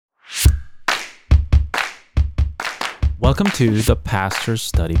Welcome to the Pastor's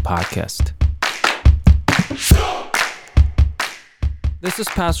Study Podcast. This is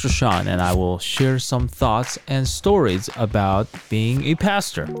Pastor Sean, and I will share some thoughts and stories about being a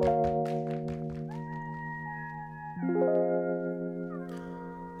pastor.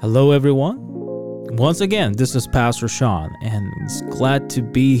 Hello, everyone. Once again, this is Pastor Sean, and it's glad to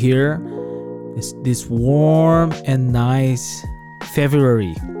be here. It's this warm and nice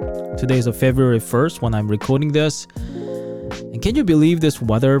February. Today is February 1st when I'm recording this. And can you believe this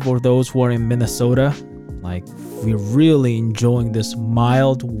weather for those who are in Minnesota? Like, we're really enjoying this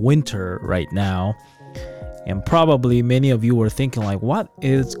mild winter right now. And probably many of you are thinking like, what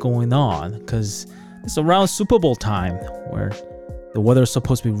is going on? Because it's around Super Bowl time where the weather is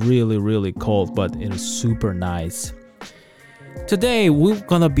supposed to be really, really cold, but it is super nice. Today, we're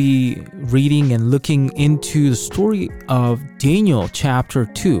going to be reading and looking into the story of Daniel chapter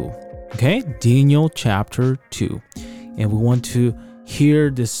 2. Okay? Daniel chapter 2. And we want to hear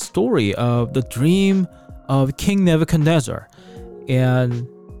the story of the dream of King Nebuchadnezzar. And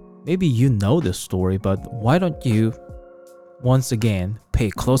maybe you know this story, but why don't you once again pay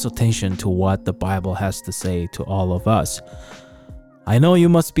close attention to what the Bible has to say to all of us? I know you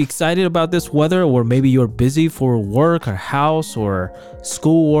must be excited about this weather, or maybe you're busy for work or house or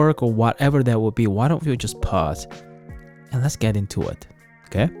schoolwork or whatever that will be. Why don't you just pause and let's get into it,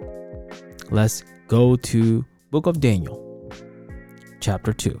 okay? Let's go to Book of Daniel,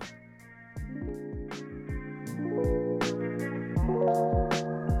 chapter 2.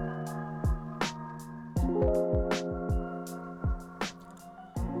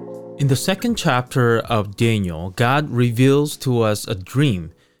 In the second chapter of Daniel, God reveals to us a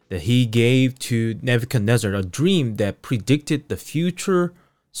dream that he gave to Nebuchadnezzar, a dream that predicted the future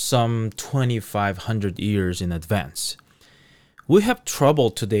some 2,500 years in advance. We have trouble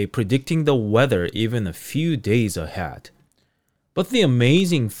today predicting the weather even a few days ahead. But the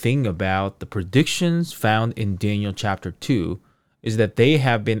amazing thing about the predictions found in Daniel chapter 2 is that they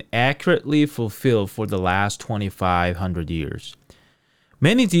have been accurately fulfilled for the last 2,500 years.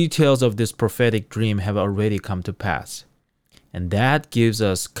 Many details of this prophetic dream have already come to pass, and that gives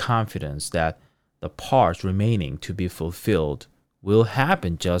us confidence that the parts remaining to be fulfilled will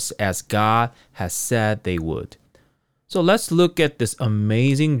happen just as God has said they would. So let's look at this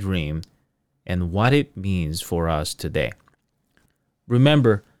amazing dream and what it means for us today.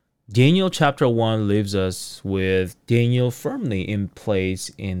 Remember, Daniel chapter 1 leaves us with Daniel firmly in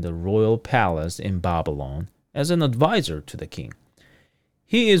place in the royal palace in Babylon as an advisor to the king.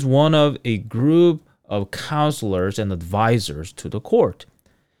 He is one of a group of counselors and advisors to the court.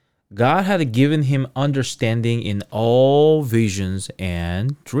 God had given him understanding in all visions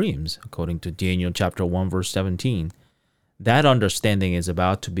and dreams, according to Daniel chapter 1 verse 17. That understanding is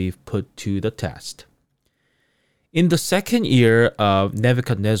about to be put to the test. In the second year of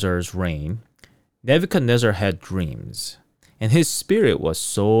Nebuchadnezzar's reign, Nebuchadnezzar had dreams, and his spirit was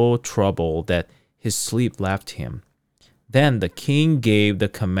so troubled that his sleep left him. Then the king gave the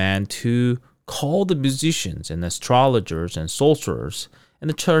command to call the musicians and astrologers and sorcerers and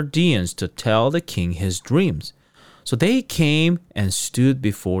the Chaldeans to tell the king his dreams. So they came and stood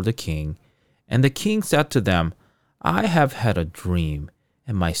before the king, and the king said to them, I have had a dream,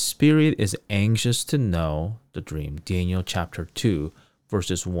 and my spirit is anxious to know the dream. Daniel chapter 2,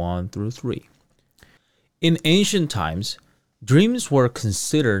 verses 1 through 3. In ancient times, dreams were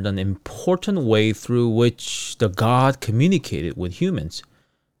considered an important way through which the God communicated with humans.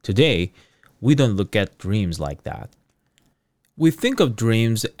 Today, we don't look at dreams like that. We think of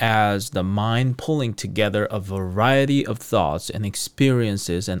dreams as the mind pulling together a variety of thoughts and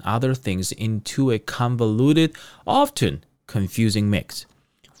experiences and other things into a convoluted, often confusing mix.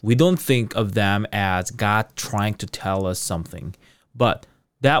 We don't think of them as God trying to tell us something, but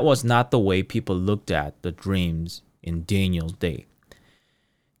that was not the way people looked at the dreams in Daniel's day.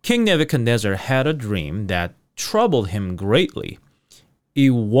 King Nebuchadnezzar had a dream that troubled him greatly.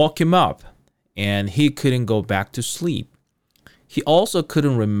 It woke him up, and he couldn't go back to sleep. He also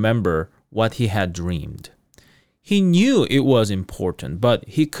couldn't remember what he had dreamed. He knew it was important, but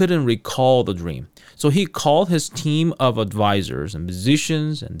he couldn't recall the dream. So he called his team of advisors and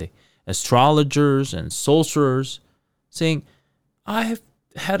musicians and the astrologers and sorcerers, saying, I have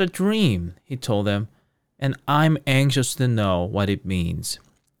had a dream, he told them, and I'm anxious to know what it means.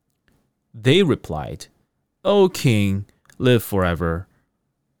 They replied, O king, live forever.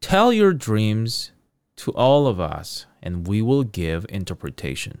 Tell your dreams to all of us, and we will give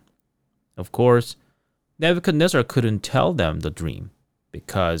interpretation. Of course, Nebuchadnezzar couldn't tell them the dream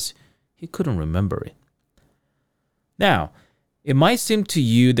because he couldn't remember it. Now, It might seem to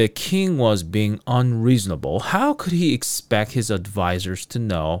you the king was being unreasonable. How could he expect his advisors to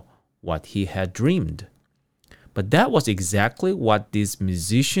know what he had dreamed? But that was exactly what these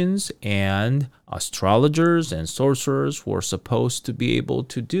musicians and astrologers and sorcerers were supposed to be able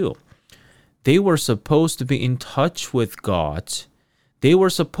to do. They were supposed to be in touch with God. They were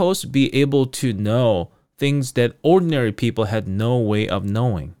supposed to be able to know things that ordinary people had no way of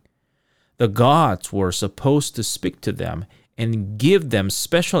knowing. The gods were supposed to speak to them and give them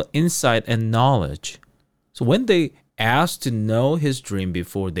special insight and knowledge. So when they asked to know his dream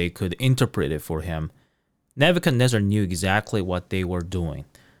before they could interpret it for him, Nebuchadnezzar knew exactly what they were doing.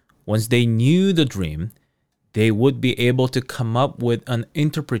 Once they knew the dream, they would be able to come up with an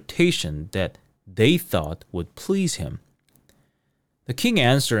interpretation that they thought would please him. The king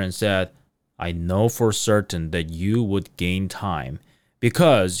answered and said, I know for certain that you would gain time,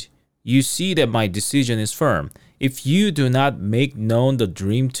 because you see that my decision is firm. If you do not make known the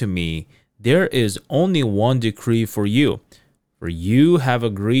dream to me, there is only one decree for you. For you have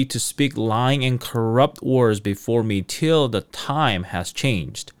agreed to speak lying and corrupt words before me till the time has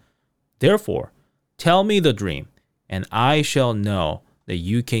changed. Therefore, tell me the dream, and I shall know that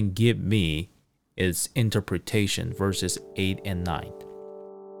you can give me its interpretation. Verses 8 and 9.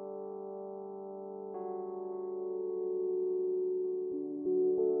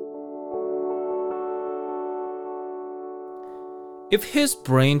 If his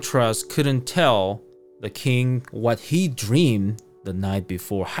brain trust couldn't tell the king what he dreamed the night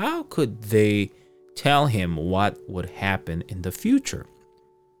before, how could they tell him what would happen in the future?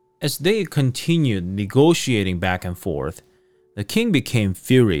 As they continued negotiating back and forth, the king became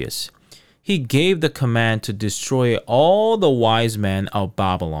furious. He gave the command to destroy all the wise men of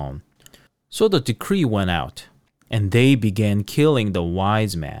Babylon. So the decree went out, and they began killing the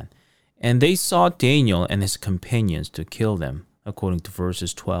wise men, and they sought Daniel and his companions to kill them, according to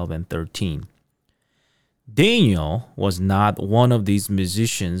verses 12 and 13. Daniel was not one of these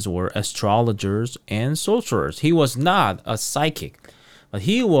musicians or astrologers and sorcerers. He was not a psychic, but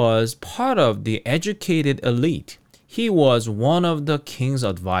he was part of the educated elite. He was one of the king's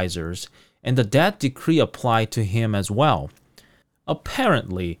advisors, and the death decree applied to him as well.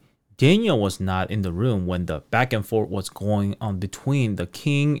 Apparently, Daniel was not in the room when the back and forth was going on between the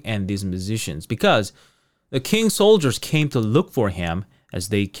king and these musicians, because the king's soldiers came to look for him as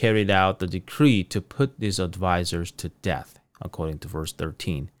they carried out the decree to put these advisors to death, according to verse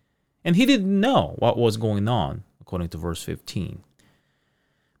 13. And he didn't know what was going on, according to verse 15.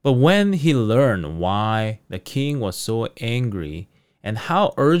 But when he learned why the king was so angry and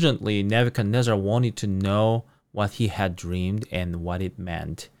how urgently Nebuchadnezzar wanted to know what he had dreamed and what it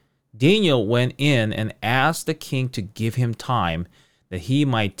meant, Daniel went in and asked the king to give him time that he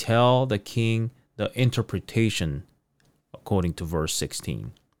might tell the king the interpretation, according to verse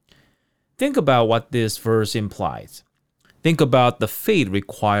 16. Think about what this verse implies. Think about the faith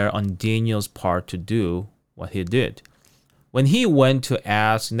required on Daniel's part to do what he did. When he went to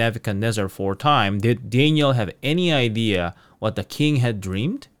ask Nebuchadnezzar for time, did Daniel have any idea what the king had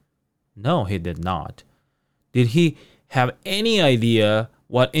dreamed? No, he did not. Did he have any idea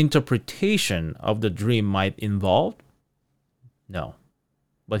what interpretation of the dream might involve? No.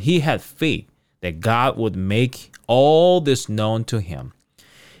 But he had faith that God would make all this known to him.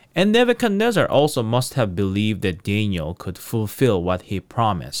 And Nebuchadnezzar also must have believed that Daniel could fulfill what he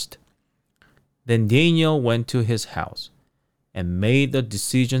promised. Then Daniel went to his house and made the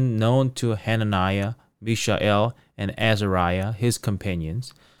decision known to Hananiah, Mishael, and Azariah, his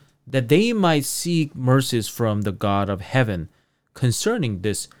companions, that they might seek mercies from the God of heaven concerning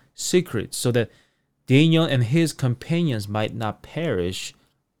this secret, so that Daniel and his companions might not perish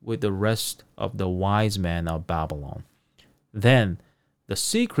with the rest of the wise men of Babylon. Then the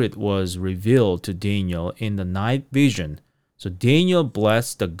secret was revealed to Daniel in the night vision. So Daniel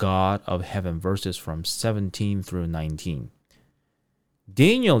blessed the God of heaven, verses from 17 through 19.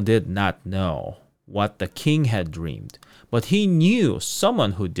 Daniel did not know what the king had dreamed, but he knew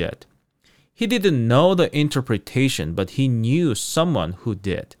someone who did. He didn't know the interpretation, but he knew someone who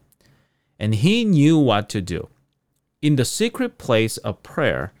did. And he knew what to do. In the secret place of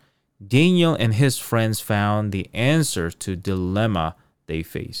prayer, Daniel and his friends found the answer to the dilemma they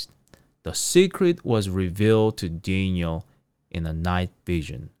faced. The secret was revealed to Daniel in a night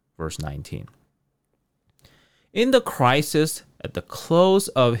vision. Verse 19. In the crisis at the close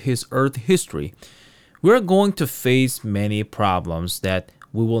of his earth history, we're going to face many problems that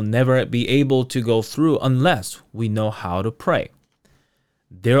we will never be able to go through unless we know how to pray.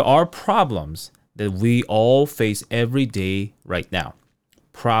 There are problems that we all face every day right now.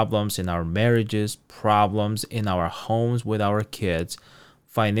 problems in our marriages, problems in our homes with our kids,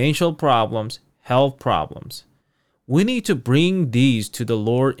 financial problems, health problems. We need to bring these to the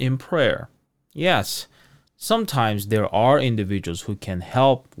Lord in prayer. Yes, sometimes there are individuals who can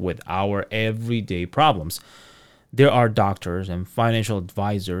help with our everyday problems. There are doctors and financial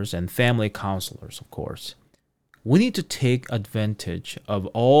advisors and family counselors, of course. We need to take advantage of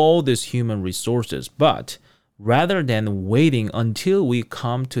all these human resources, but rather than waiting until we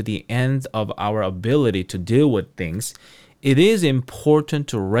come to the end of our ability to deal with things, it is important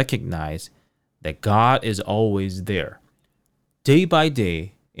to recognize that God is always there. Day by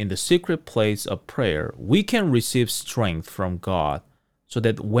day, in the secret place of prayer, we can receive strength from God so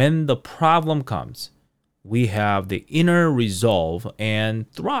that when the problem comes, we have the inner resolve and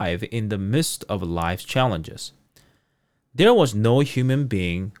thrive in the midst of life's challenges. There was no human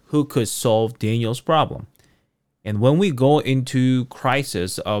being who could solve Daniel's problem. And when we go into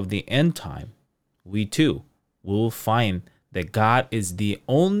crisis of the end time, we too will find that God is the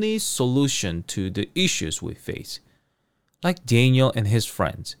only solution to the issues we face. Like Daniel and his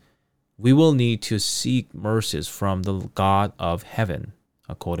friends, we will need to seek mercies from the God of heaven,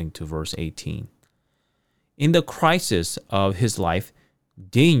 according to verse 18. In the crisis of his life,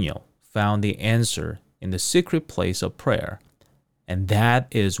 Daniel found the answer in the secret place of prayer, and that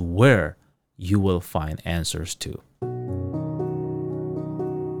is where you will find answers too.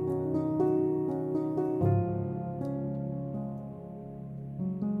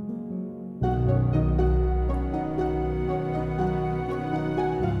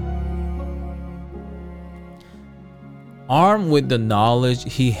 Armed with the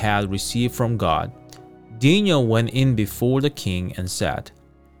knowledge he had received from God, Daniel went in before the king and said,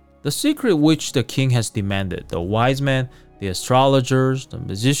 "The secret which the king has demanded, the wise men, the astrologers, the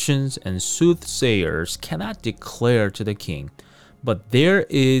magicians, and soothsayers cannot declare to the king. But there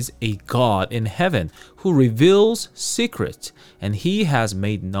is a God in heaven who reveals secrets, and he has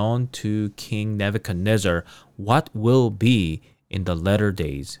made known to King Nebuchadnezzar what will be in the latter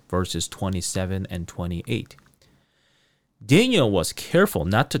days." Verses 27 and 28. Daniel was careful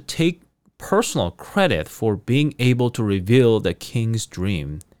not to take personal credit for being able to reveal the king's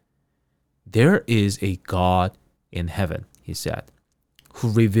dream. "There is a God in heaven," he said, "who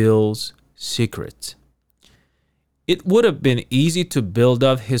reveals secrets." It would have been easy to build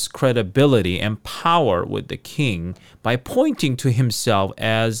up his credibility and power with the king by pointing to himself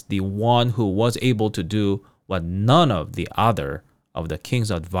as the one who was able to do what none of the other of the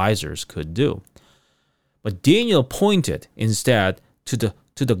king's advisors could do. But Daniel pointed instead to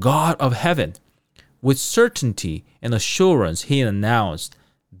the God of heaven. With certainty and assurance, he announced,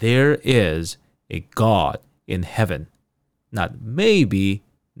 "There is a God in heaven." Not maybe,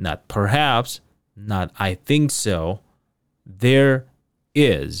 not perhaps, not I think so. There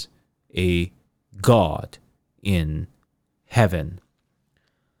is a God in heaven.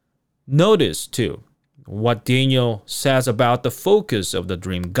 Notice, too, what Daniel says about the focus of the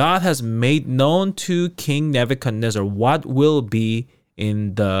dream. God has made known to King Nebuchadnezzar what will be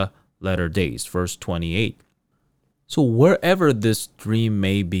in the latter days. Verse 28. So wherever this dream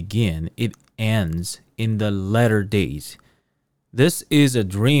may begin, it ends in the latter days. This is a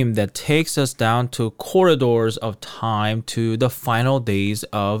dream that takes us down to corridors of time to the final days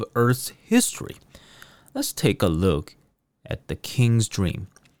of Earth's history. Let's take a look at the king's dream.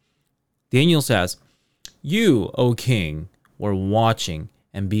 Daniel says, "You, O king, were watching,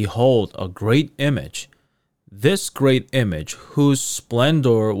 and behold, a great image. This great image, whose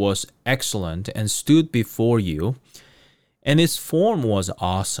splendor was excellent, and stood before you, and its form was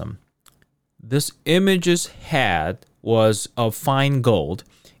awesome. This image's head was of fine gold,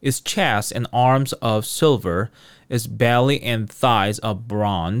 its chest and arms of silver, its belly and thighs of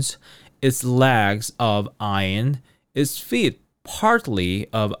bronze, its legs of iron, its feet partly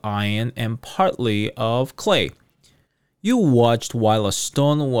of iron and partly of clay. You watched while a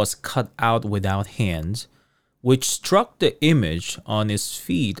stone was cut out without hands, which struck the image on its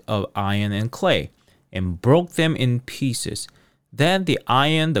feet of iron and clay, and broke them in pieces. Then the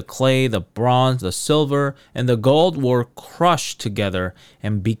iron, the clay, the bronze, the silver, and the gold were crushed together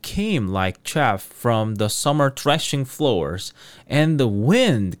and became like chaff from the summer threshing floors, and the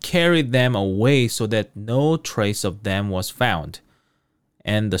wind carried them away so that no trace of them was found.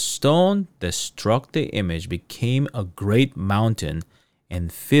 And the stone that struck the image became a great mountain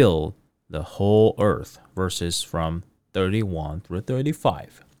and filled the whole earth." Verses from 31 through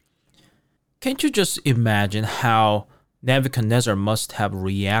 35. Can't you just imagine how Nebuchadnezzar must have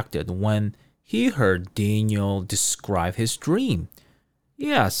reacted when he heard Daniel describe his dream?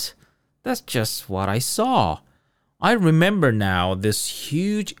 "Yes, that's just what I saw. I remember now this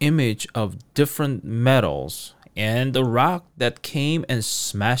huge image of different metals and the rock that came and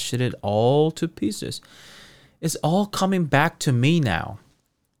smashed it all to pieces. It's all coming back to me now.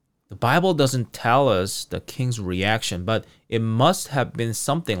 The Bible doesn't tell us the king's reaction, but it must have been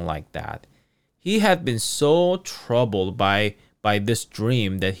something like that. He had been so troubled by this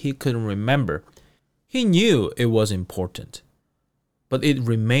dream that he couldn't remember. He knew it was important, but it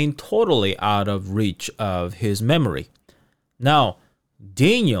remained totally out of reach of his memory. Now,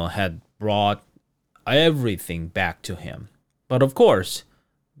 Daniel had brought everything back to him. But of course,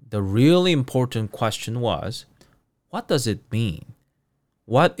 the really important question was, what does it mean?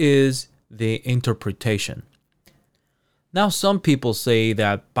 What is the interpretation? Now, some people say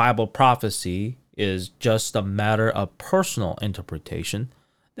that Bible prophecy is just a matter of personal interpretation,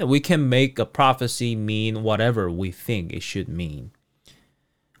 that we can make a prophecy mean whatever we think it should mean.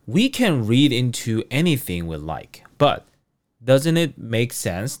 We can read into anything we like, but doesn't it make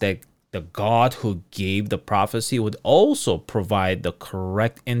sense that the God who gave the prophecy would also provide the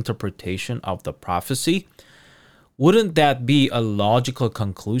correct interpretation of the prophecy? Wouldn't that be a logical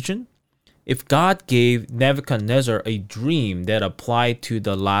conclusion? If God gave Nebuchadnezzar a dream that applied to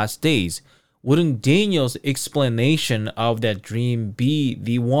the last days, wouldn't Daniel's explanation of that dream be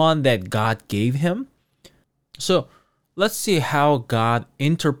the one that God gave him? So, let's see how God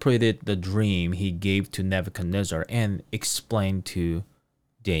interpreted the dream he gave to Nebuchadnezzar and explained to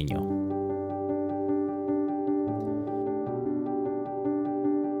Daniel.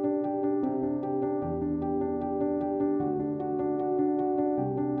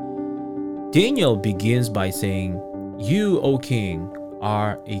 Daniel begins by saying, "You, O king,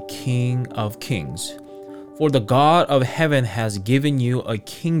 are a king of kings. For the God of heaven has given you a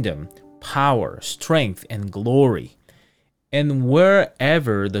kingdom, power, strength, and glory. And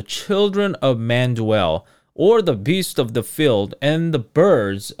wherever the children of men dwell, or the beasts of the field, and the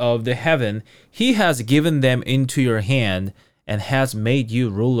birds of the heaven, he has given them into your hand, and has made you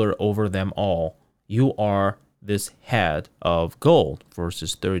ruler over them all. You are this head of gold."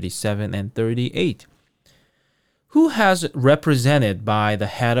 Verses 37 and 38. Who has represented by the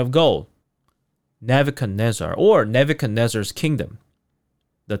head of gold? Nebuchadnezzar, or Nebuchadnezzar's kingdom.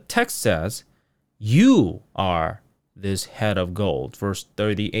 The text says, "You are this head of gold," verse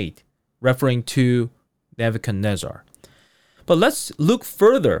 38, referring to Nebuchadnezzar. But let's look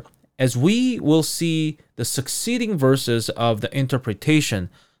further, as we will see the succeeding verses of the interpretation.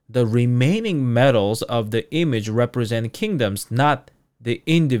 The remaining metals of the image represent kingdoms, not the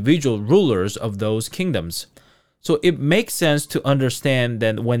individual rulers of those kingdoms. So it makes sense to understand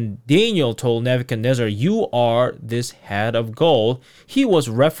that when Daniel told Nebuchadnezzar, "You are this head of gold," he was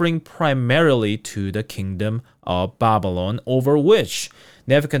referring primarily to the kingdom of Babylon, over which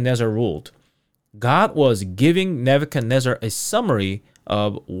Nebuchadnezzar ruled. God was giving Nebuchadnezzar a summary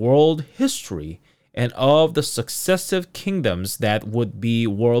of world history and of the successive kingdoms that would be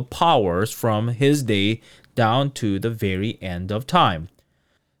world powers from his day down to the very end of time.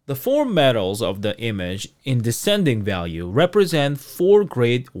 The four metals of the image in descending value represent four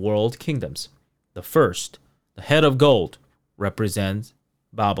great world kingdoms. The first, the head of gold, represents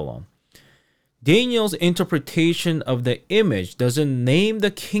Babylon. Daniel's interpretation of the image doesn't name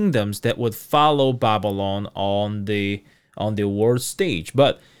the kingdoms that would follow Babylon on the world stage,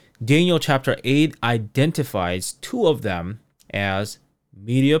 but Daniel chapter 8 identifies two of them as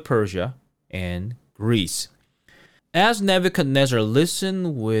Media Persia and Greece. As Nebuchadnezzar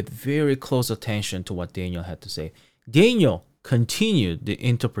listened with very close attention to what Daniel had to say, Daniel continued the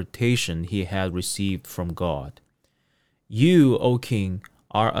interpretation he had received from God. "You, O king,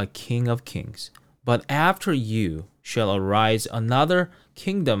 are a king of kings, but after you shall arise another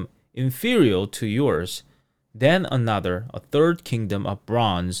kingdom inferior to yours, then another, a third kingdom of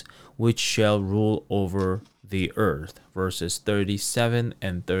bronze, which shall rule over the earth." Verses 37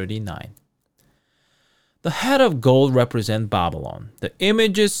 and 39. The head of gold represents Babylon. The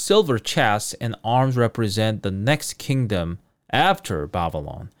image's silver chests and arms represent the next kingdom after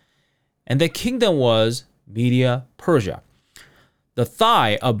Babylon. And the kingdom was Media Persia. The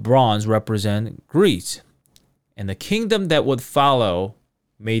thigh of bronze represents Greece, and the kingdom that would follow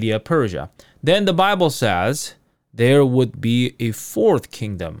Media Persia. Then the Bible says there would be a fourth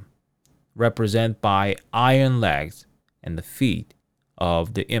kingdom, represented by iron legs and the feet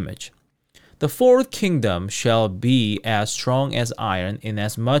of the image. The fourth kingdom shall be as strong as iron,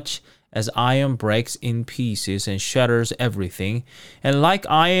 inasmuch as iron breaks in pieces and shatters everything, and like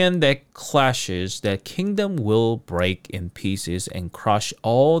iron that clashes, that kingdom will break in pieces and crush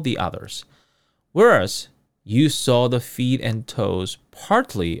all the others. Whereas you saw the feet and toes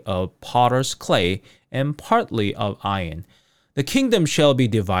partly of potter's clay and partly of iron. The kingdom shall be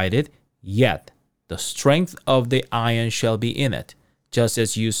divided, yet the strength of the iron shall be in it, just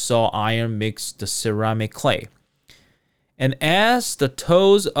as you saw iron mix the ceramic clay. And as the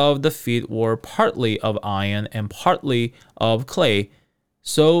toes of the feet were partly of iron and partly of clay,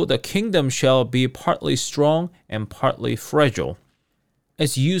 so the kingdom shall be partly strong and partly fragile.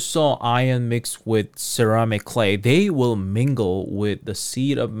 As you saw iron mixed with ceramic clay, they will mingle with the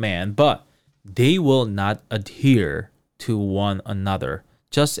seed of man, but they will not adhere to one another,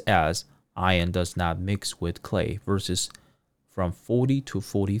 just as iron does not mix with clay. Verses from 40 to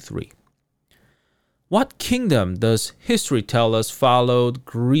 43. What kingdom does history tell us followed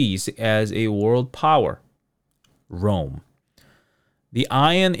Greece as a world power? Rome. The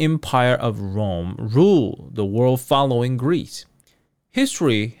Iron Empire of Rome ruled the world following Greece.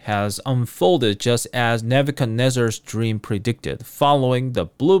 History has unfolded just as Nebuchadnezzar's dream predicted, following the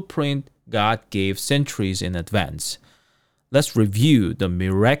blueprint God gave centuries in advance. Let's review the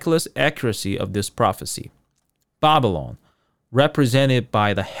miraculous accuracy of this prophecy. Babylon, represented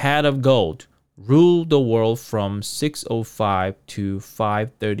by the head of gold, ruled the world from 605 to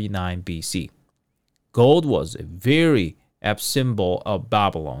 539 BC. Gold was a very apt symbol of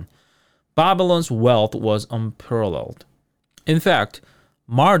Babylon. Babylon's wealth was unparalleled. In fact,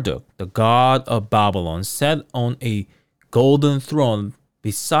 Marduk, the god of Babylon, sat on a golden throne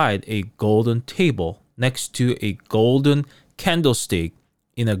beside a golden table next to a golden candlestick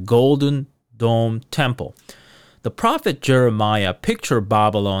in a golden dome temple. The prophet Jeremiah pictured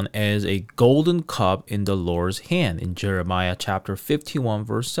Babylon as a golden cup in the Lord's hand in Jeremiah chapter 51,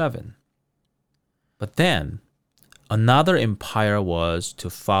 verse 7. But then, another empire was to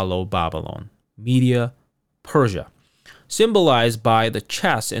follow Babylon, Media, Persia, symbolized by the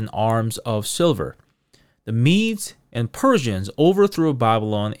chest and arms of silver. The Medes and Persians overthrew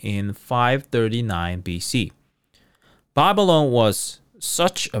Babylon in 539 BC. Babylon was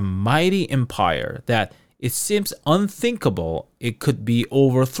such a mighty empire that it seems unthinkable it could be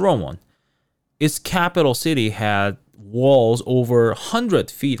overthrown. Its capital city had walls over 100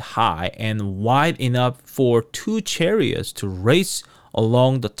 feet high and wide enough for 2 chariots to race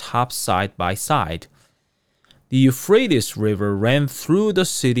along the top side by side. The Euphrates River ran through the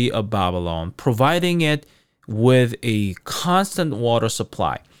city of Babylon, providing it with a constant water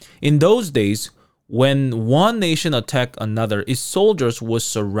supply. In those days, when one nation attacked another, its soldiers would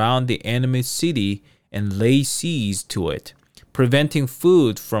surround the enemy city and lay siege to it, preventing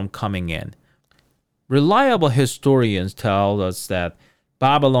food from coming in. Reliable historians tell us that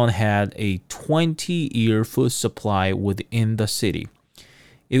Babylon had a 20-year food supply within the city.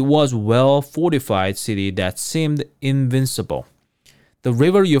 It was a well-fortified city that seemed invincible. The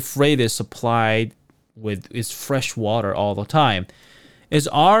river Euphrates supplied with its fresh water all the time. Its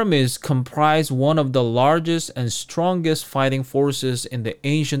armies comprised one of the largest and strongest fighting forces in the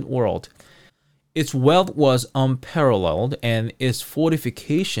ancient world. Its wealth was unparalleled, and its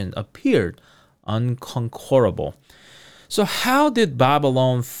fortification appeared unconquerable. So how did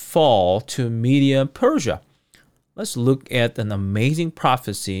Babylon fall to Media Persia? Let's look at an amazing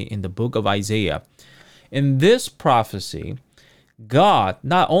prophecy in the book of Isaiah. In this prophecy, God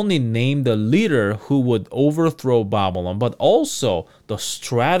not only named the leader who would overthrow Babylon, but also the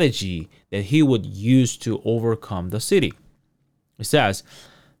strategy that he would use to overcome the city. It says,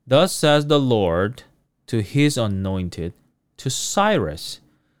 "Thus says the Lord to his anointed, to Cyrus,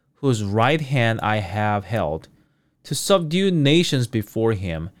 whose right hand I have held, to subdue nations before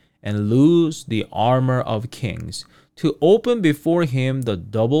him and loose the armor of kings, to open before him the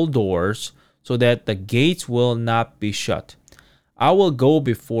double doors, so that the gates will not be shut. I will go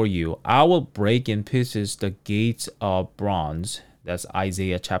before you. I will break in pieces the gates of bronze." That's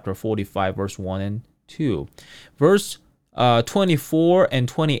Isaiah chapter 45, verse 1 and 2. Verse 24 and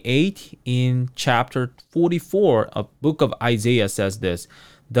 28 in chapter 44 of book of Isaiah says this,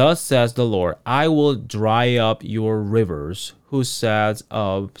 "Thus says the Lord, I will dry up your rivers, who says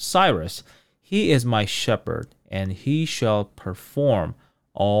of Cyrus, he is my shepherd, and he shall perform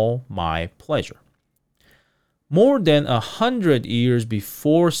all my pleasure." More than 100 years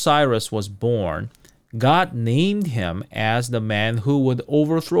before Cyrus was born, God named him as the man who would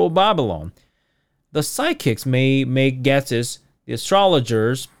overthrow Babylon. The psychics may make guesses, the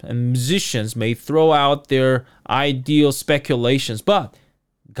astrologers and musicians may throw out their ideal speculations, but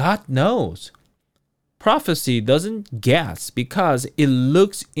God knows. Prophecy doesn't guess because it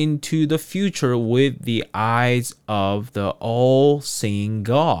looks into the future with the eyes of the all-seeing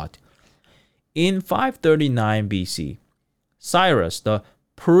God. In 539 BC, Cyrus, the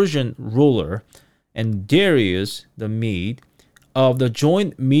Persian ruler, and Darius the Mede of the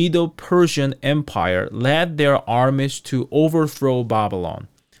joint Medo-Persian Empire led their armies to overthrow Babylon.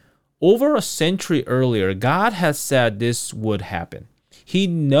 Over a century earlier, God had said this would happen. He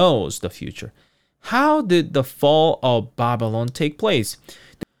knows the future. How did the fall of Babylon take place?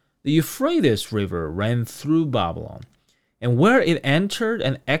 The Euphrates River ran through Babylon, and where it entered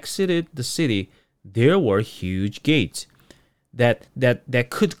and exited the city, there were huge gates that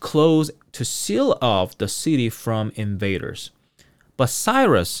could close to seal off the city from invaders. But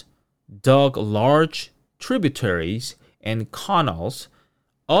Cyrus dug large tributaries and canals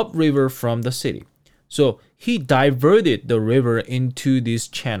upriver from the city. So he diverted the river into these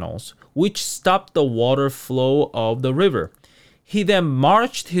channels, which stopped the water flow of the river. He then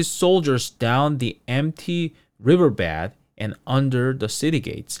marched his soldiers down the empty riverbed and under the city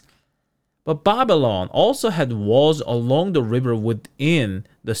gates. But Babylon also had walls along the river within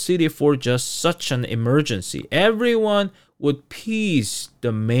the city for just such an emergency. Everyone would piece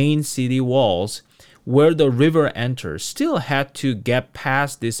the main city walls where the river enters, still had to get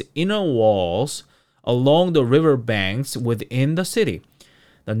past these inner walls along the river banks within the city.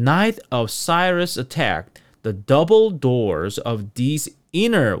 The night of Cyrus' attack, the double doors of these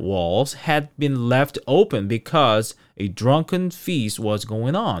inner walls had been left open because a drunken feast was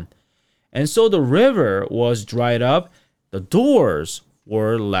going on. And so the river was dried up, the doors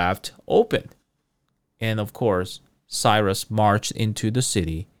were left open. And of course, Cyrus marched into the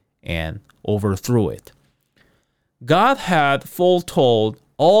city and overthrew it. God had foretold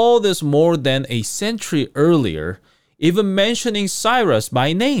all this more than a century earlier, even mentioning Cyrus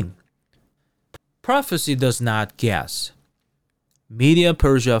by name. Prophecy does not guess.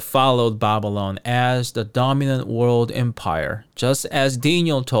 Media-Persia followed Babylon as the dominant world empire, just as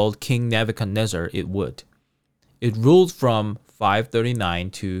Daniel told King Nebuchadnezzar it would. It ruled from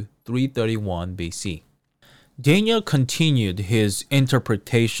 539 to 331 BC. Daniel continued his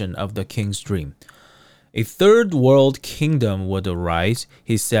interpretation of the king's dream. A third world kingdom would arise,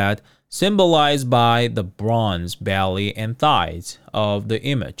 he said, symbolized by the bronze belly and thighs of the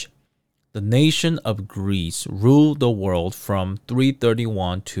image. The nation of Greece ruled the world from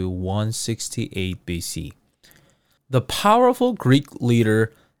 331 to 168 BC. The powerful Greek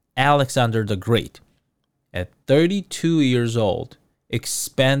leader Alexander the Great, at 32 years old,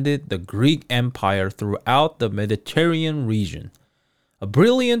 expanded the Greek Empire throughout the Mediterranean region. A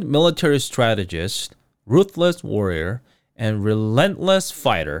brilliant military strategist, ruthless warrior, and relentless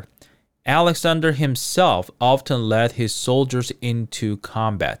fighter, Alexander himself often led his soldiers into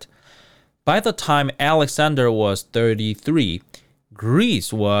combat. By the time Alexander was 33,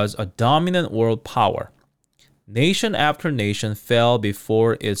 Greece was a dominant world power. Nation after nation fell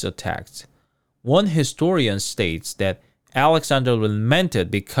before its attacks. One historian states that Alexander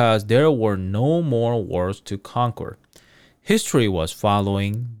lamented because there were no more wars to conquer. History was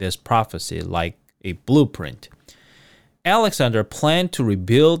following this prophecy like a blueprint. Alexander planned to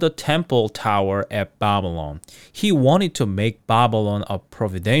rebuild the temple tower at Babylon. He wanted to make Babylon a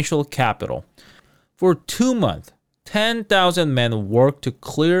providential capital. For 2 months, 10,000 men worked to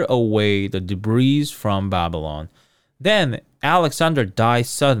clear away the debris from Babylon. Then Alexander died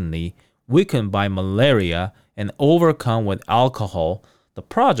suddenly, weakened by malaria and overcome with alcohol. The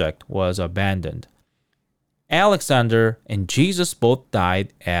project was abandoned. Alexander and Jesus both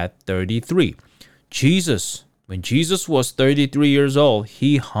died at 33. When Jesus was 33 years old,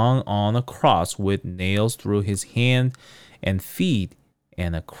 he hung on a cross with nails through his hands and feet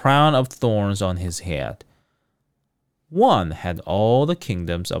and a crown of thorns on his head. One had all the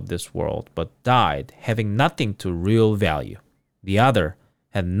kingdoms of this world, but died, having nothing to real value. The other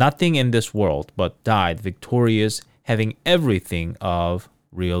had nothing in this world, but died victorious, having everything of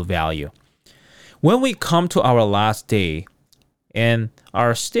real value. When we come to our last day and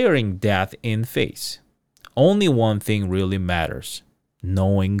are staring death in face, only one thing really matters: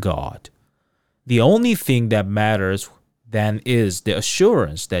 knowing God. The only thing that matters then is the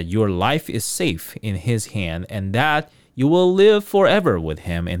assurance that your life is safe in His hand and that you will live forever with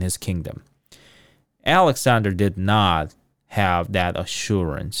Him in His kingdom. Alexander did not have that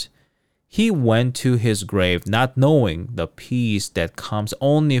assurance. He went to his grave not knowing the peace that comes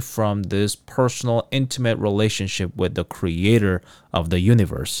only from this personal, intimate relationship with the Creator of the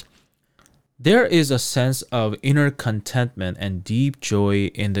universe. There is a sense of inner contentment and deep joy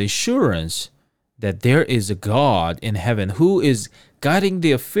in the assurance that there is a God in heaven who is guiding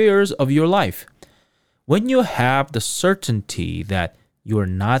the affairs of your life. When you have the certainty that you are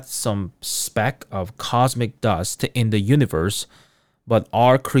not some speck of cosmic dust in the universe, but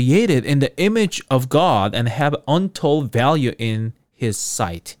are created in the image of God and have untold value in His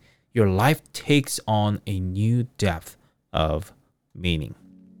sight, your life takes on a new depth of meaning.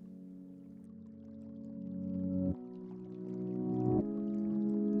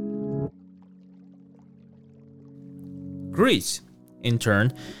 Greece, in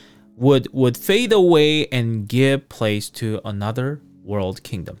turn, would fade away and give place to another world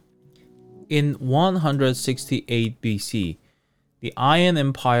kingdom. In 168 BC, the Iron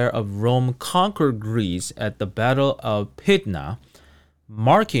Empire of Rome conquered Greece at the Battle of Pydna,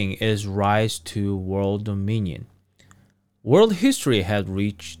 marking its rise to world dominion. World history had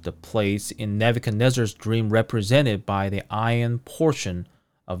reached the place in Nebuchadnezzar's dream represented by the iron portion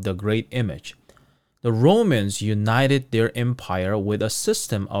of the great image. The Romans united their empire with a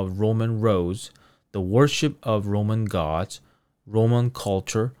system of Roman roads, the worship of Roman gods, Roman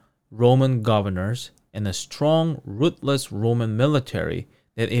culture, Roman governors, and a strong, ruthless Roman military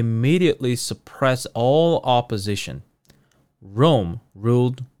that immediately suppressed all opposition. Rome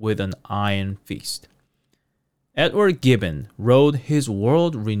ruled with an iron fist. Edward Gibbon wrote his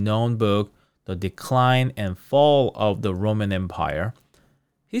world-renowned book, The Decline and Fall of the Roman Empire.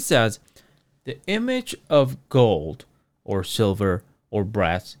 He says, the image of gold or silver or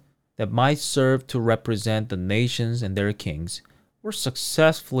brass that might serve to represent the nations and their kings were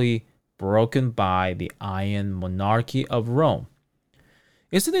successfully broken by the iron monarchy of Rome.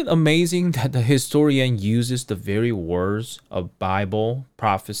 Isn't it amazing that the historian uses the very words of Bible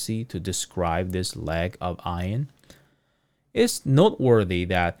prophecy to describe this leg of iron? It's noteworthy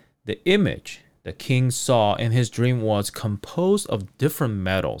that the image the king saw in his dream was composed of different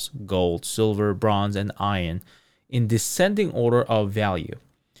metals, gold, silver, bronze, and iron, in descending order of value.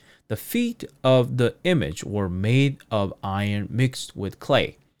 The feet of the image were made of iron mixed with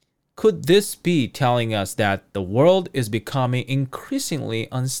clay. Could this be telling us that the world is becoming increasingly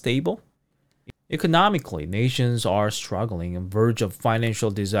unstable? Economically, nations are struggling on the verge of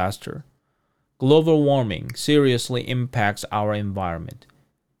financial disaster. Global warming seriously impacts our environment.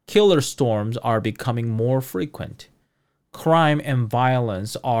 Killer storms are becoming more frequent. Crime and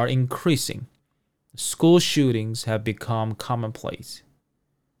violence are increasing. School shootings have become commonplace.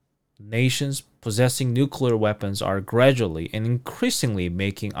 Nations possessing nuclear weapons are gradually and increasingly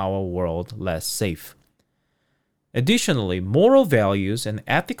making our world less safe. Additionally, moral values and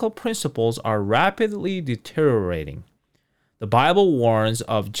ethical principles are rapidly deteriorating. The Bible warns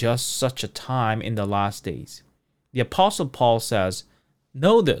of just such a time in the last days. The Apostle Paul says,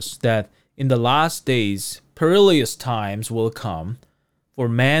 know this, that in the last days perilous times will come, for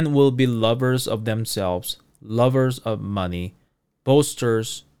men will be lovers of themselves, lovers of money,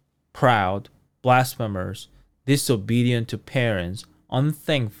 boasters, proud, blasphemers, disobedient to parents,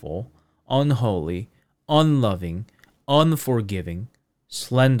 unthankful, unholy, unloving, unforgiving,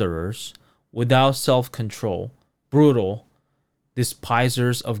 slanderers, without self-control, brutal,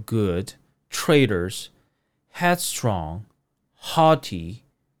 despisers of good, traitors, headstrong, haughty,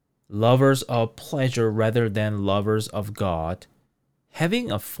 lovers of pleasure rather than lovers of God,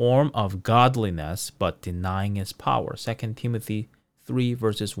 having a form of godliness but denying its power. 2 Timothy 3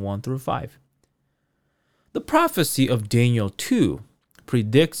 verses 1 through 5. The prophecy of Daniel 2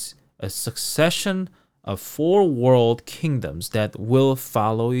 predicts a succession of 4 world kingdoms that will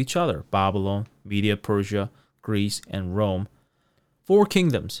follow each other: Babylon, Media, Persia, Greece, and Rome. 4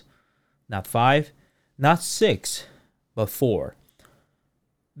 kingdoms, not 5, not 6, but 4.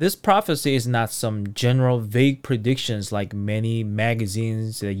 This prophecy is not some general vague predictions like many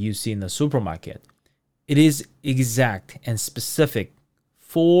magazines that you see in the supermarket. It is exact and specific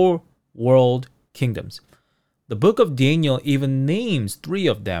 4 world kingdoms. The book of Daniel even names 3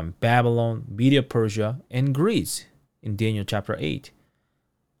 of them: Babylon, Media, Persia, and Greece in Daniel chapter 8.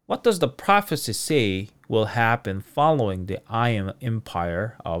 What does the prophecy say will happen following the Iron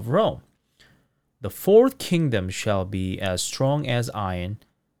Empire of Rome? The 4th kingdom shall be as strong as iron,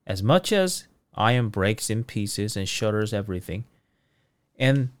 as much as iron breaks in pieces and shatters everything.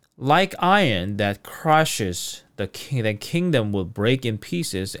 And like iron that crushes the kingdom will break in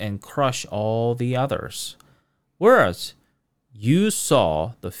pieces and crush all the others. Whereas you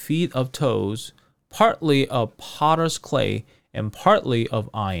saw the feet of toes, partly of potter's clay and partly of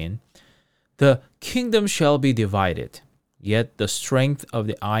iron, the kingdom shall be divided, yet the strength of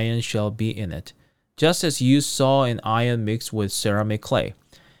the iron shall be in it, just as you saw an iron mixed with ceramic clay.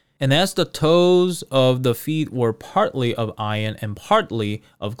 And as the toes of the feet were partly of iron and partly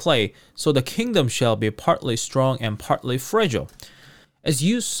of clay, so the kingdom shall be partly strong and partly fragile. As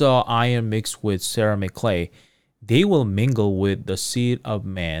you saw iron mixed with ceramic clay, they will mingle with the seed of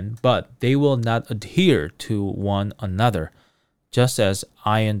man, but they will not adhere to one another, just as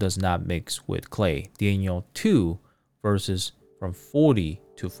iron does not mix with clay. Daniel 2, verses from 40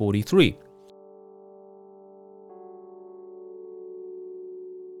 to 43.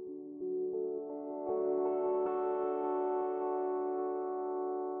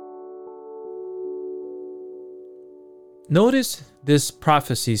 Notice this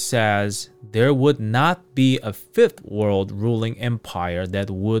prophecy says there would not be a fifth world ruling empire that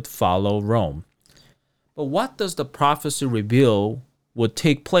would follow Rome. But what does the prophecy reveal would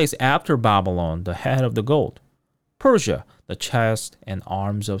take place after Babylon, the head of the gold? Persia, the chest and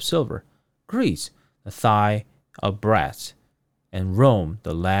arms of silver. Greece, the thigh of brass. And Rome,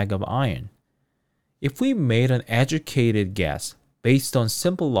 the leg of iron. If we made an educated guess based on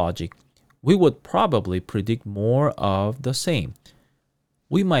simple logic, we would probably predict more of the same.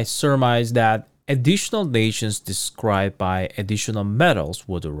 We might surmise that additional nations described by additional metals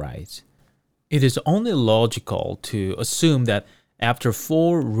would arise. It is only logical to assume that after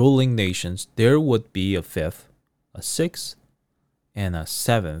 4 ruling nations, there would be a 5th, a 6th, and a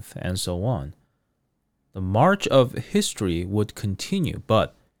 7th, and so on. The march of history would continue,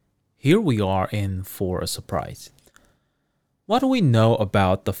 but here we are in for a surprise. What do we know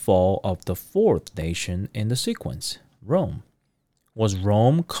about the fall of the 4th nation in the sequence, Rome? Was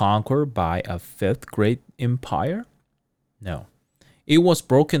Rome conquered by a 5th great empire? No. It was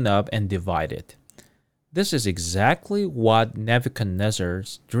broken up and divided. This is exactly what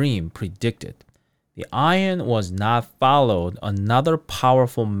Nebuchadnezzar's dream predicted. The iron was not followed another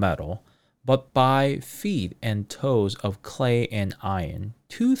powerful metal, but by feet and toes of clay and iron,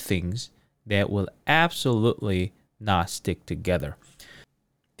 2 things that will absolutely not stick together.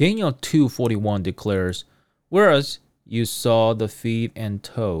 Daniel 2:41 declares, "Whereas you saw the feet and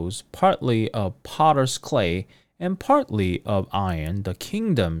toes, partly of potter's clay and partly of iron, the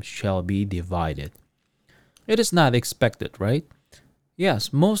kingdom shall be divided." It is not expected, right?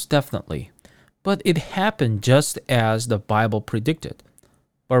 Yes, most definitely. But it happened just as the Bible predicted.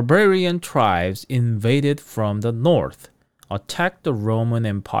 Barbarian tribes invaded from the north, attacked the Roman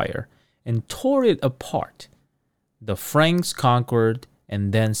Empire, and tore it apart. The Franks conquered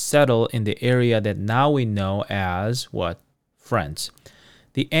and then settled in the area that now we know as what? France.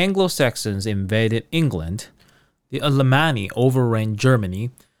 The Anglo-Saxons invaded England. The Alemanni overran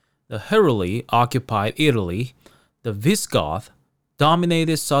Germany. The Heruli occupied Italy. The Visigoths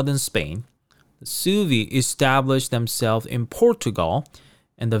dominated southern Spain. The Suevi established themselves in Portugal,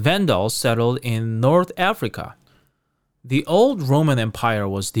 and the Vandals settled in North Africa. The old Roman Empire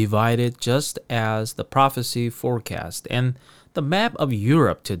was divided just as the prophecy forecast, and the map of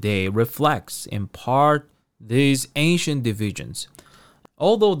Europe today reflects in part these ancient divisions.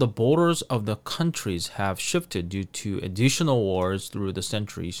 Although the borders of the countries have shifted due to additional wars through the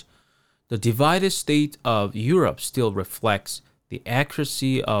centuries, the divided state of Europe still reflects the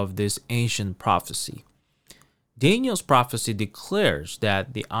accuracy of this ancient prophecy. Daniel's prophecy declares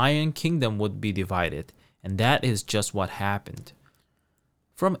that the Iron Kingdom would be divided, and that is just what happened.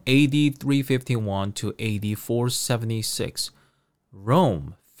 From AD 351 to AD 476,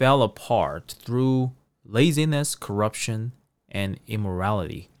 Rome fell apart through laziness, corruption, and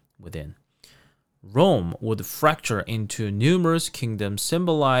immorality within. Rome would fracture into numerous kingdoms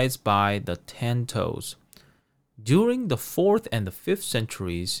symbolized by the 10 toes. During the 4th and the 5th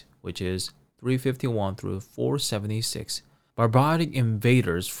centuries, which is 351 through 476, barbaric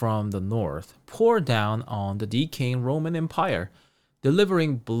invaders from the north poured down on the decaying Roman Empire,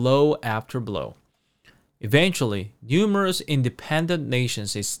 delivering blow after blow. Eventually, numerous independent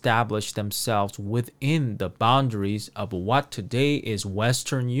nations established themselves within the boundaries of what today is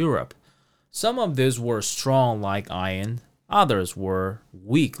Western Europe. Some of these were strong like iron, others were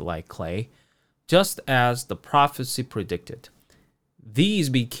weak like clay, just as the prophecy predicted. These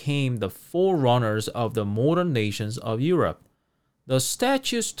became the forerunners of the modern nations of Europe. The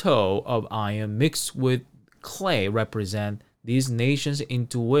statue's toe of iron mixed with clay represent these nations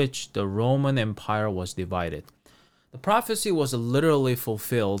into which the Roman Empire was divided. The prophecy was literally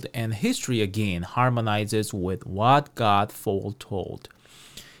fulfilled, and history again harmonizes with what God foretold.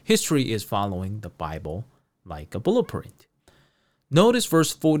 History is following the Bible like a blueprint. Notice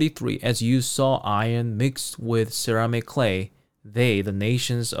verse 43, as you saw iron mixed with ceramic clay, they, the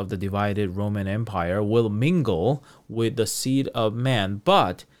nations of the divided Roman Empire, will mingle with the seed of man,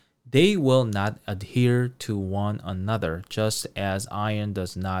 but they will not adhere to one another, just as iron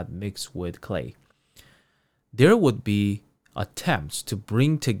does not mix with clay. There would be attempts to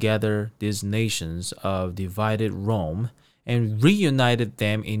bring together these nations of divided Rome and reunited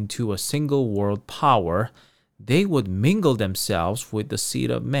them into a single world power. They would mingle themselves with the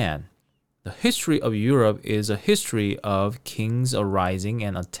seed of man. The history of Europe is a history of kings arising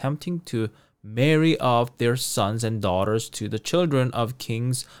and attempting to marry off their sons and daughters to the children of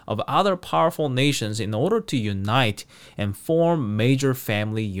kings of other powerful nations in order to unite and form major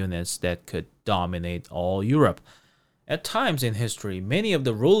family units that could dominate all Europe. At times in history, many of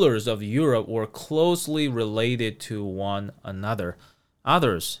the rulers of Europe were closely related to one another.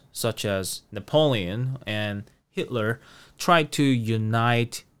 Others, such as Napoleon and Hitler, tried to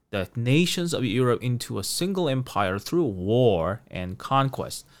unite the nations of Europe into a single empire through war and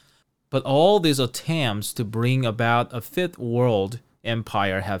conquest. But all these attempts to bring about a fifth world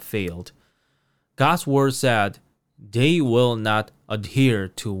empire have failed. God's word said, "They will not adhere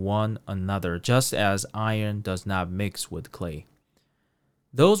to one another, just as iron does not mix with clay."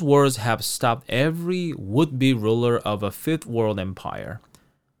 Those words have stopped every would-be ruler of a fifth world empire.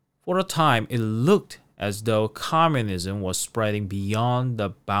 For a time, it looked as though communism was spreading beyond the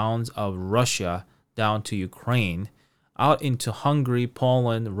bounds of Russia down to Ukraine, out into Hungary,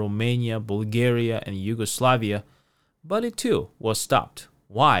 Poland, Romania, Bulgaria, and Yugoslavia, but it too was stopped.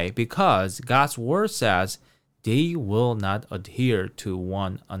 Why? Because God's word says, they will not adhere to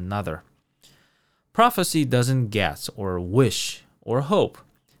one another. Prophecy doesn't guess or wish or hope.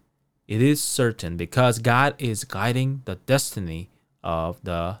 It is certain because God is guiding the destiny of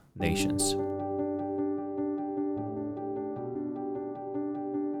the nations.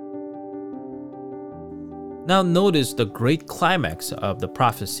 Now notice the great climax of the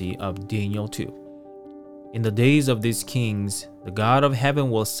prophecy of Daniel 2. In the days of these kings, the God of heaven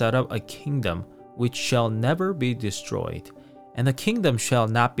will set up a kingdom which shall never be destroyed, and the kingdom shall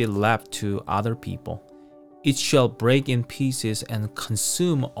not be left to other people. It shall break in pieces and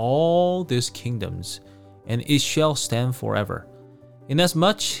consume all these kingdoms, and it shall stand forever.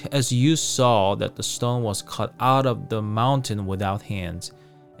 Inasmuch as you saw that the stone was cut out of the mountain without hands,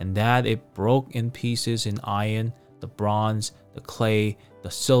 and that it broke in pieces in iron, the bronze, the clay, the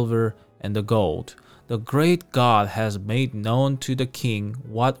silver, and the gold, the great God has made known to the king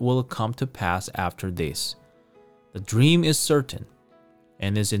what will come to pass after this. The dream is certain,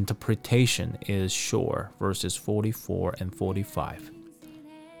 and its interpretation is sure. Verses 44 and 45.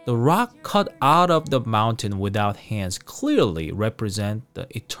 The rock cut out of the mountain without hands clearly represent the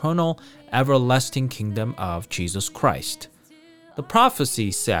eternal, everlasting kingdom of Jesus Christ. The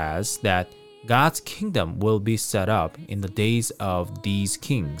prophecy says that God's kingdom will be set up in the days of these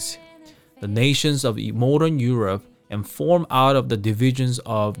kings, the nations of modern Europe, and form out of the divisions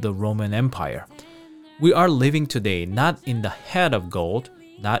of the Roman Empire. We are living today not in the head of gold,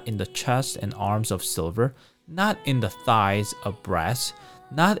 not in the chest and arms of silver, not in the thighs of brass,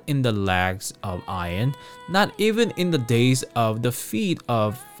 not in the legs of iron, not even in the days of the feet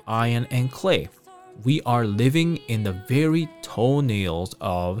of iron and clay. We are living in the very toenails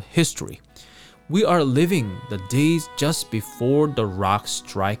of history. We are living the days just before the rock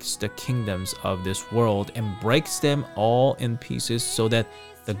strikes the kingdoms of this world and breaks them all in pieces so that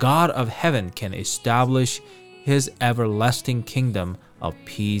the God of heaven can establish his everlasting kingdom of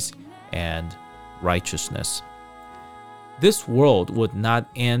peace and righteousness. This world would not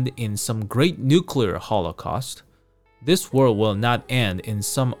end in some great nuclear holocaust. This world will not end in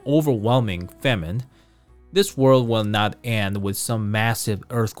some overwhelming famine. This world will not end with some massive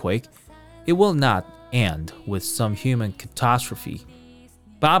earthquake. It will not end with some human catastrophe.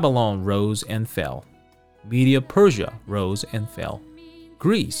 Babylon rose and fell. Media Persia rose and fell.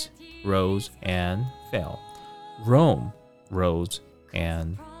 Greece rose and fell. Rome rose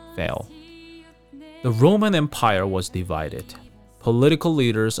and fell. The Roman Empire was divided. Political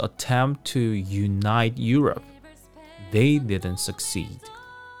leaders attempt to unite Europe. They didn't succeed.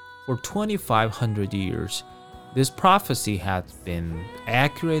 For 2,500 years, this prophecy has been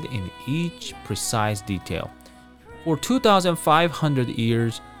accurate in each precise detail. For 2,500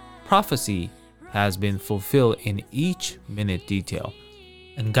 years, prophecy has been fulfilled in each minute detail.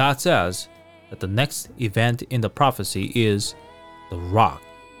 And God says that the next event in the prophecy is the rock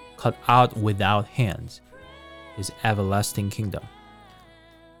cut out without hands, his everlasting kingdom.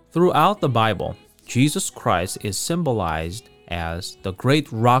 Throughout the Bible, Jesus Christ is symbolized as the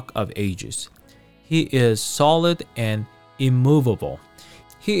great rock of ages. He is solid and immovable.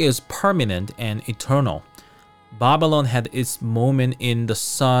 He is permanent and eternal. Babylon had its moment in the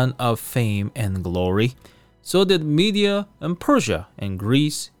sun of fame and glory. So did Media and Persia and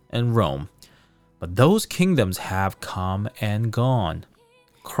Greece and Rome. But those kingdoms have come and gone.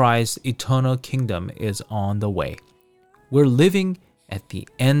 Christ's eternal kingdom is on the way. We're living at the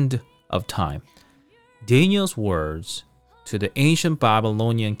end of time. Daniel's words to the ancient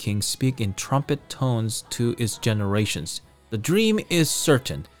Babylonian king speak in trumpet tones to its generations. The dream is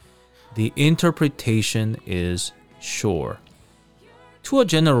certain. The interpretation is sure. To a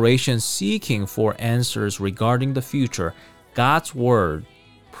generation seeking for answers regarding the future, God's word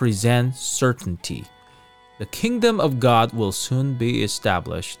presents certainty. The kingdom of God will soon be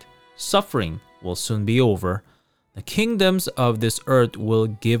established. Suffering will soon be over. The kingdoms of this earth will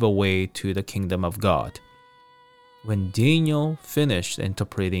give way to the kingdom of God. When Daniel finished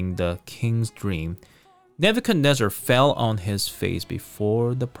interpreting the king's dream, Nebuchadnezzar fell on his face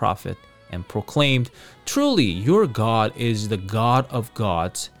before the prophet and proclaimed, "Truly, your God is the God of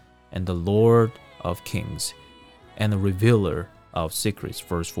gods and the Lord of kings, and the revealer of secrets."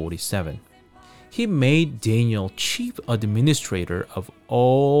 Verse 47. He made Daniel chief administrator of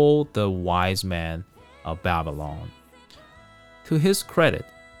all the wise men of Babylon. To his credit,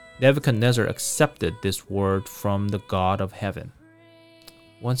 Nebuchadnezzar accepted this word from the God of heaven.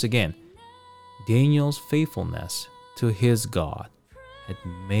 Once again, Daniel's faithfulness to his God had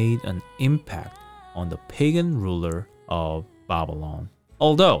made an impact on the pagan ruler of Babylon,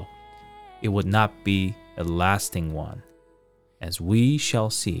 although it would not be a lasting one, as we shall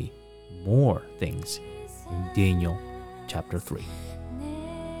see more things in Daniel chapter 3.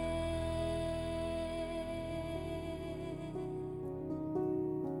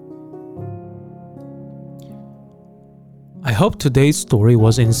 I hope today's story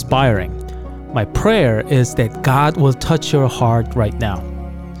was inspiring. My prayer is that God will touch your heart right now.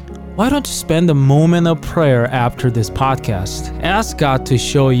 Why don't you spend a moment of prayer after this podcast? Ask God to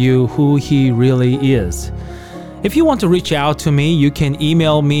show you who He really is. If you want to reach out to me, you can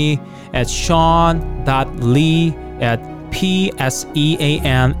email me at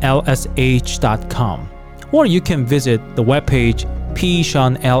sean.lee@pseanlsh.com, or you can visit the webpage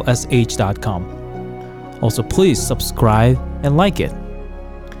pseanlsh.com. Also, please subscribe and like it.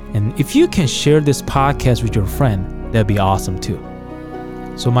 And if you can share this podcast with your friend, that'd be awesome too.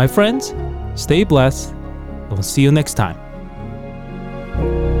 So my friends, stay blessed, and we'll see you next time.